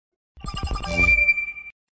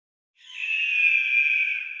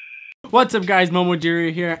What's up guys,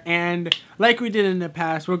 MomoJiri here, and like we did in the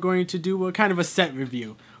past, we're going to do a kind of a set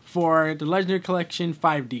review for the Legendary Collection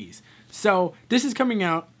 5d's. So this is coming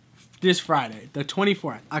out this Friday, the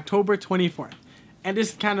 24th, October 24th. And this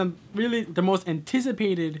is kind of really the most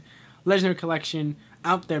anticipated Legendary Collection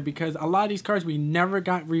out there because a lot of these cards we never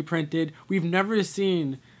got reprinted. We've never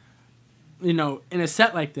seen, you know, in a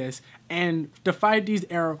set like this. And the 5d's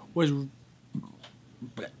era was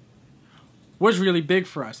really big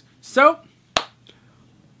for us. So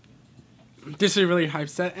this is a really hype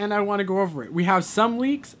set and I want to go over it. We have some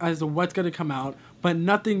leaks as to what's going to come out, but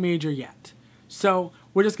nothing major yet. So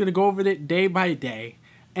we're just going to go over it day by day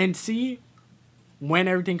and see when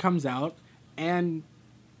everything comes out and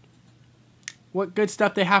what good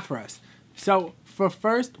stuff they have for us. So for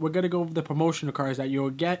first, we're going to go over the promotional cards that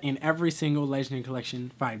you'll get in every single Legendary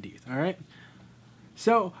Collection 5d's. Alright?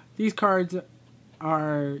 So these cards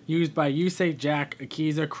are used by Yusei, Jack,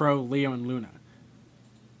 Akiza, Crow, Leo, and Luna.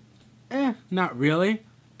 Not really,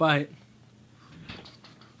 but...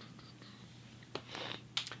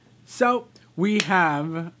 So, we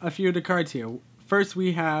have a few of the cards here. First,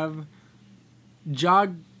 we have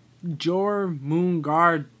Jormungandr,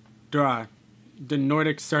 the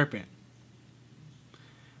Nordic Serpent.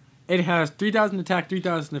 It has 3000 attack,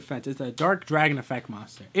 3000 defense. It's a Dark Dragon effect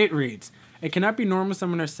monster. It reads, it cannot be normal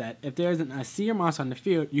summon or set. If there is a seer monster on the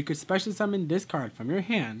field, you could special summon this card from your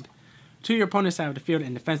hand to your opponent's side of the field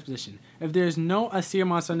in defense position. If there is no seer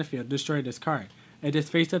monster on the field, destroy this card. If this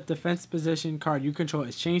face-up defense position card you control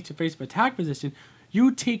is changed to face-up attack position,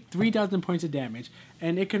 you take 3000 points of damage,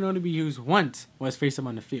 and it can only be used once while it's face-up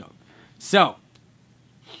on the field. So,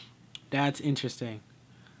 that's interesting.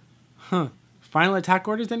 Final attack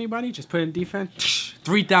orders, anybody? Just put in defense.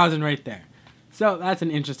 3000 right there. So, that's an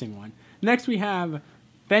interesting one. Next, we have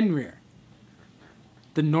Fenrir,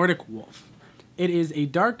 the Nordic Wolf. It is a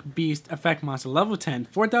Dark Beast effect monster, level 10,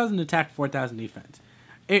 4000 attack, 4000 defense.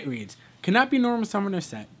 It reads, cannot be normal summon or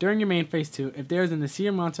set. During your main phase 2, if there is an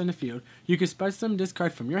Asir monster in the field, you can special summon this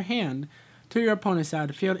card from your hand to your opponent's side of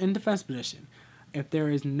the field in defense position. If there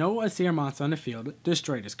is no Asir monster on the field,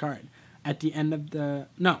 destroy this card. At the end of the...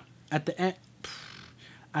 No. At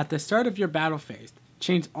the start of your battle phase,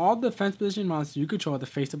 change all defense position monsters you control to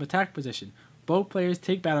face-up attack position. Both players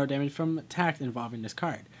take battle damage from attacks involving this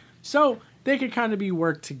card. So, they can kind of be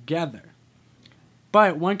worked together.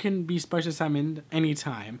 But one can be special summoned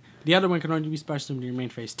anytime. The other one can only be special summoned during main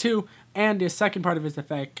phase 2. And the second part of its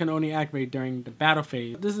effect can only activate during the battle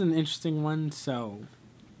phase. This is an interesting one, so...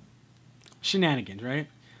 shenanigans, right?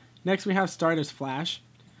 Next we have Stardust Flash,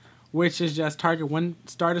 which is just target one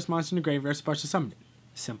Stardust monster in the graveyard, special summon it.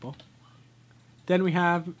 Simple. Then we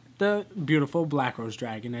have the beautiful Black Rose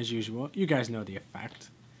Dragon, as usual. You guys know the effect.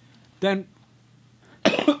 Then...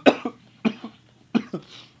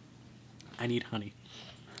 I need honey.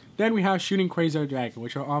 Then we have Shooting Quasar Dragon,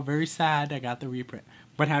 which are all very sad I got the reprint,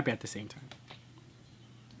 but happy at the same time.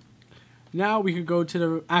 Now we could go to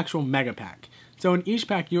the actual Mega Pack. So in each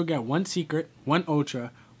pack you'll get 1 Secret, 1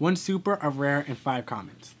 Ultra, 1 Super, a Rare, and 5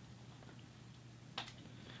 Commons.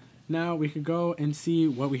 Now we could go and see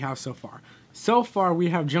what we have so far. So far we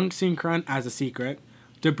have Junk Synchron as a secret,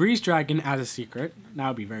 Debris Dragon as a secret, that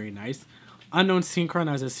would be very nice, Unknown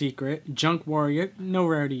Synchron as a secret, Junk Warrior, no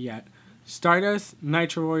rarity yet, Stardust,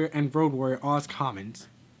 Nitro Warrior, and Road Warrior all as commons.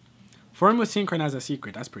 Formula Synchron as a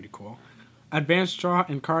secret, that's pretty cool. Advanced Draw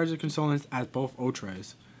and Cards of Consolence as both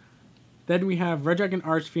Ultras. Then we have Red Dragon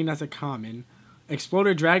Archfiend as a common,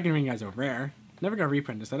 Exploder Dragon Ring as a rare, never got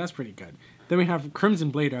reprinted so that's pretty good. Then we have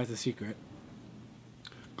Crimson Blader as a secret,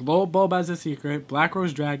 Glow Bulb as a secret, Black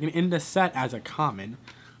Rose Dragon in the set as a common.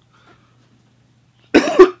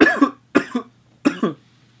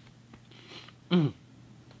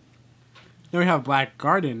 Then we have Black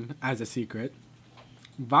Garden as a secret.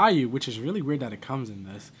 Vayu, which is really weird that it comes in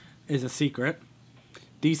this, is a secret.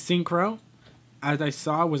 Desynchro, as I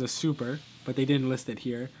saw, was a super, but they didn't list it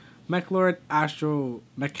here. Mechlord Astro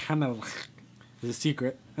Mechanal is a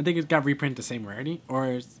secret. I think it got reprinted the same rarity,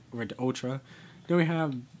 or the Ultra. Then we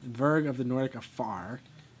have Verg of the Nordic Afar.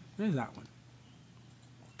 What is that one?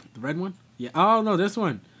 The red one? Yeah. Oh, no, this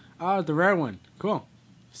one. Oh, the rare one. Cool.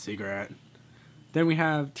 Secret. Then we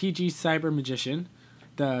have TG Cyber Magician,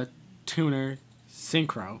 the Tuner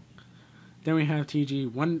Synchro. Then we have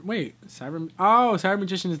TG Cyber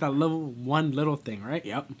Magician is that level 1 little thing, right?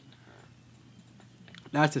 Yep.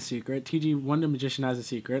 That's a secret. TG Wonder Magician as a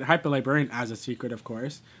secret. Hyper Librarian as a secret, of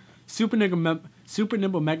course. Super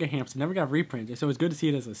Nimble Mega Hamster never got reprinted, so it's good to see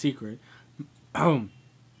it as a secret. Oh.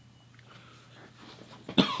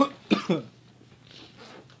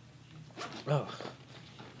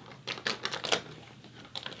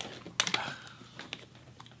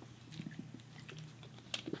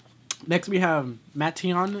 Next we have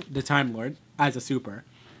Mattion, the Time Lord, as a super.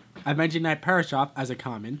 Imaginite Parashop as a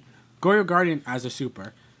common. Goyo Guardian as a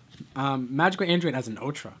super. Magical Android as an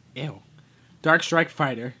ultra. Ew. Dark Strike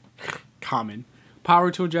Fighter, common.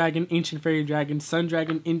 Power Tool Dragon, Ancient Fairy Dragon, Sun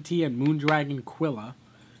Dragon, Inti, and Moon Dragon Quilla,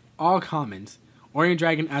 all commons. Orient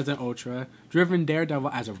Dragon as an ultra. Driven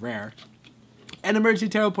Daredevil as a rare. And Emergency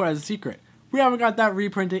Teleport as a secret. We haven't got that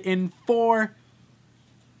reprinted in 8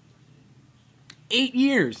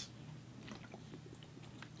 years.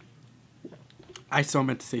 I so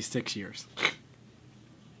meant to say 6 years.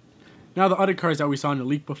 Now the other cards that we saw in the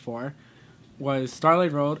leak before was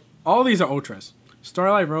Starlight Road. All these are ultras.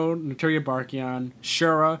 Starlight Road, Naturia Barkion,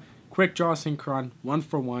 Shura, Quick Draw Synchron,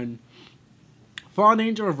 1-for-1, Fallen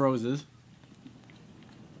Angel of Roses,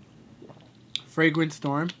 Fragrant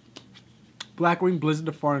Storm, Blackwing Blizzard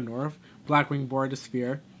of Far North, Blackwing Board of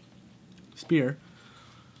Spear.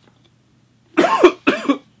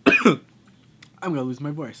 I'm gonna lose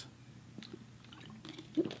my voice.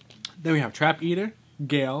 Then we have Trap Eater,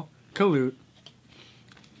 Gale, Kalute,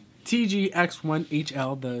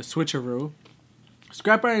 TGX1HL, the Switcheroo,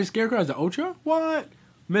 Scrap Iron Scarecrow as the Ultra? What?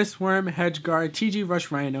 Mistworm, Hedgeguard, TG Rush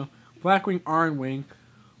Rhino, Blackwing Ironwing,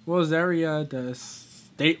 Rosaria, the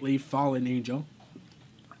Stately Fallen Angel,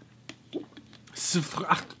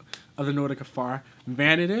 of the Nordic Afar,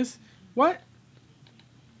 Vanitas. What?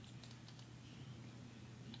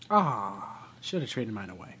 Should have traded mine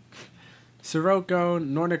away. Sirocco,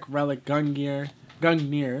 Nordic Relic,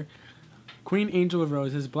 Gungnir, Queen Angel of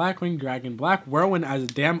Roses, Blackwing Dragon, Black Whirlwind as a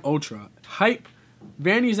damn Ultra, Hype,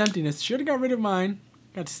 Vanity's Emptiness, should have got rid of mine,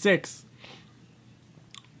 got 6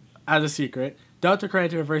 as a secret, Delta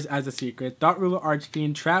Credit Reverse as a secret, Thought Ruler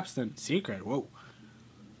Archfiend, Trapston, secret, whoa,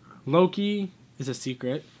 Loki is a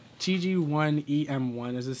secret,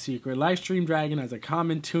 TG1EM1 as a secret, Livestream Dragon as a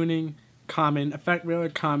common, Tuning, common, Effect Wheeler,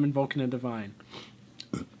 common, Vulcan and Divine.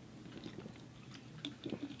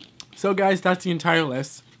 So guys, that's the entire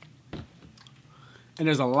list. And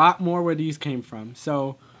there's a lot more where these came from.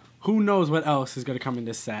 So who knows what else is going to come in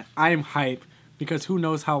this set. I am hyped because who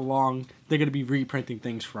knows how long they're going to be reprinting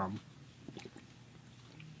things from.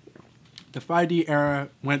 The 5D era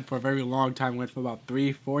went for a very long time, went for about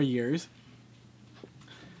 3-4 years.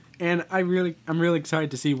 And I'm really excited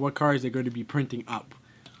to see what cards they're going to be printing up.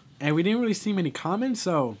 And we didn't really see many comments,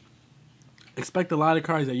 so expect a lot of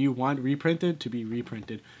cards that you want reprinted to be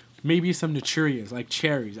reprinted. Maybe some Naturias, like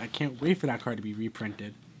Cherries. I can't wait for that card to be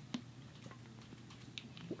reprinted.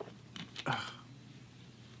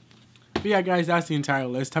 But yeah, guys, that's the entire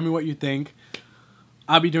list. Tell me what you think.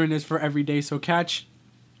 I'll be doing this for every day, so catch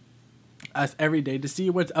us every day to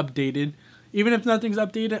see what's updated. Even if nothing's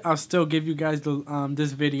updated, I'll still give you guys the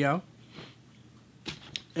this video.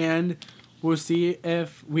 And we'll see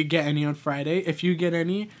if we get any on Friday. If you get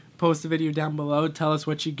any, post a video down below. Tell us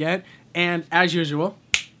what you get. And as usual,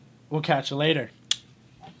 we'll catch you later.